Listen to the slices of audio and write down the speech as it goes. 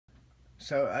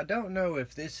So I don't know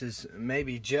if this is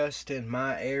maybe just in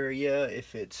my area,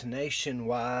 if it's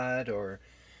nationwide, or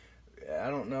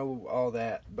I don't know all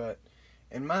that, but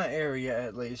in my area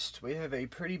at least, we have a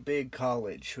pretty big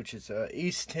college, which is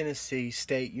East Tennessee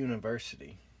State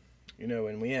University.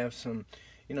 And we have some,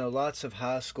 lots of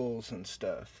high schools and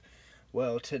stuff.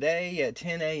 Well, today at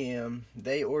 10 a.m.,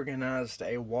 they organized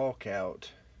a walkout.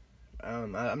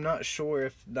 I'm not sure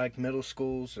if like middle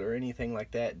schools or anything like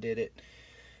that did it,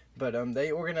 but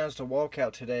they organized a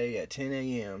walkout today at 10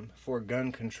 a.m. for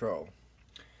gun control.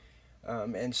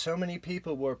 And so many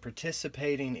people were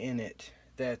participating in it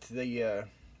that the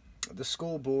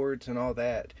school boards and all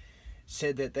that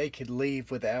said that they could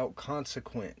leave without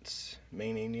consequence,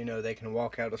 meaning they can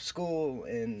walk out of school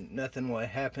and nothing will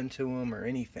happen to them or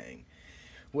anything,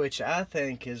 which I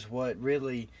think is what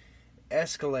really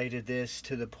escalated this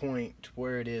to the point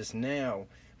where it is now.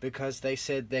 Because they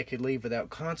said they could leave without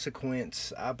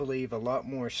consequence, I believe a lot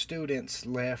more students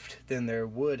left than there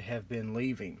would have been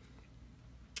leaving.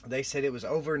 They said it was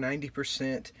over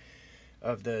 90%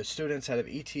 of the students out of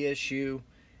ETSU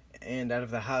and out of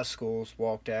the high schools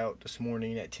walked out this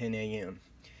morning at 10 a.m.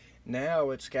 Now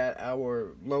it's got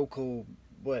our local,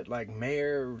 like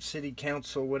mayor, city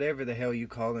council, whatever the hell you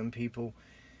call them people,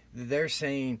 they're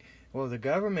saying, well, the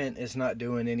government is not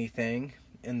doing anything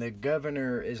and the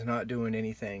governor is not doing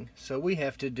anything, so we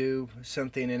have to do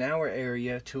something in our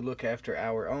area to look after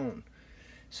our own.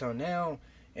 So now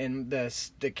in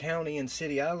the county and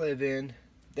city I live in,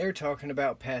 they're talking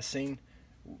about passing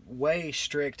way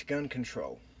strict gun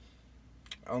control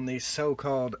on these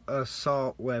so-called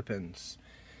assault weapons.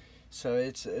 So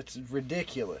it's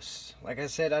ridiculous. Like I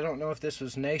said, I don't know if this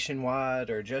was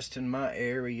nationwide or just in my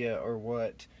area or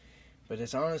what, but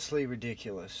it's honestly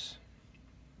ridiculous.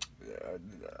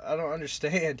 I don't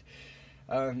understand.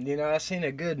 I seen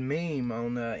a good meme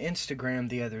on Instagram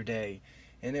the other day,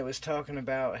 and it was talking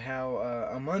about how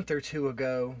a month or two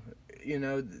ago,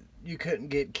 you couldn't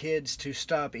get kids to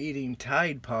stop eating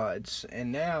Tide Pods,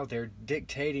 and now they're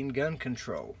dictating gun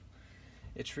control.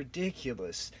 It's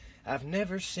ridiculous. I've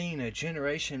never seen a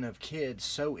generation of kids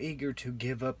so eager to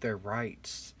give up their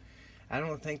rights. I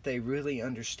don't think they really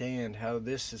understand how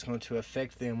this is going to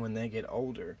affect them when they get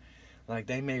older. Like,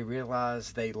 they may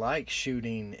realize they like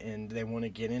shooting and they want to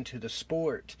get into the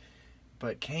sport,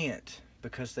 but can't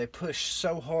because they push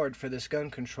so hard for this gun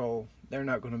control, they're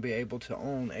not going to be able to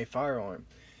own a firearm.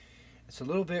 It's a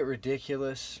little bit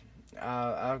ridiculous.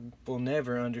 I will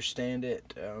never understand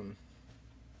it.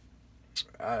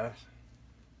 I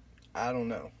don't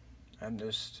know. I'm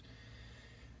just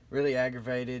really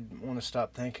aggravated, want to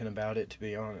stop thinking about it, to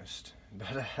be honest.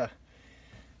 But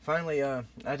finally, I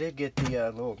did get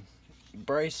the little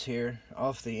brace here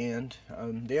off the end.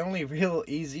 The only real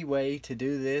easy way to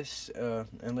do this,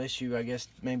 unless you, I guess,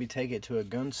 maybe take it to a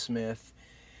gunsmith,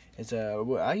 is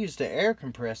I used the air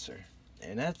compressor,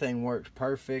 and that thing worked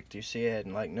perfect. You see, it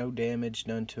had like no damage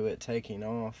done to it taking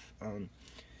off.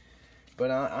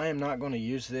 But I am not going to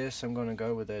use this. I'm going to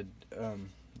go with the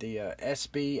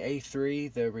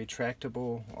SB-A3, the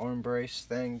retractable arm brace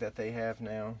thing that they have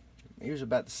now. It was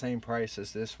about the same price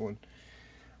as this one.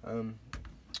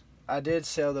 I did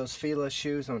sell those Fila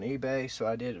shoes on eBay, so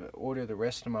I did order the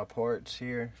rest of my parts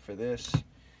here for this.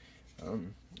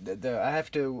 I had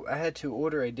to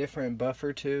order a different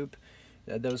buffer tube.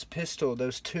 Those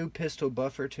two pistol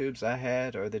buffer tubes I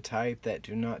had are the type that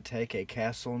do not take a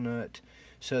castle nut,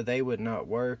 so they would not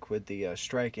work with the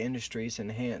Strike Industries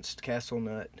enhanced castle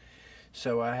nut.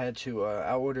 So I had to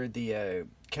I ordered the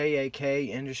KAK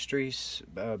Industries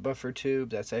buffer tube.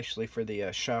 That's actually for the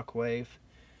Shockwave.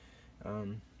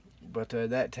 But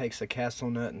that takes a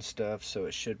castle nut and stuff, so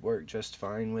it should work just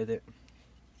fine with it.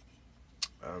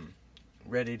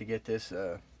 Ready to get this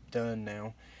done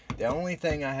now. The only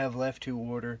thing I have left to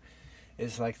order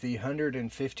is like the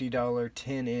 $150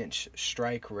 10-inch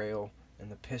strike rail, and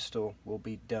the pistol will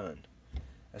be done.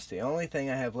 That's the only thing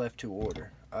I have left to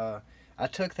order. I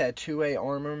took that 2A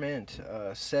Armament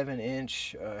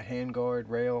 7-inch handguard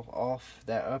rail off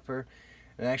that upper,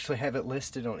 and I actually have it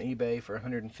listed on eBay for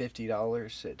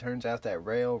 $150. It turns out that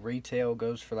rail retail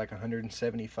goes for like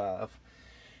 $175,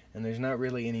 and there's not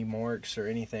really any marks or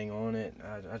anything on it.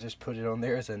 I just put it on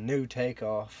there as a new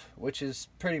takeoff, which is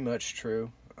pretty much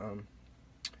true.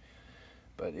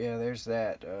 But yeah, there's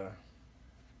that.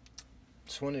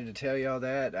 Just wanted to tell y'all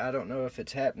that. I don't know if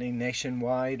it's happening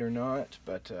nationwide or not,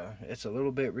 but it's a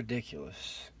little bit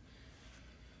ridiculous.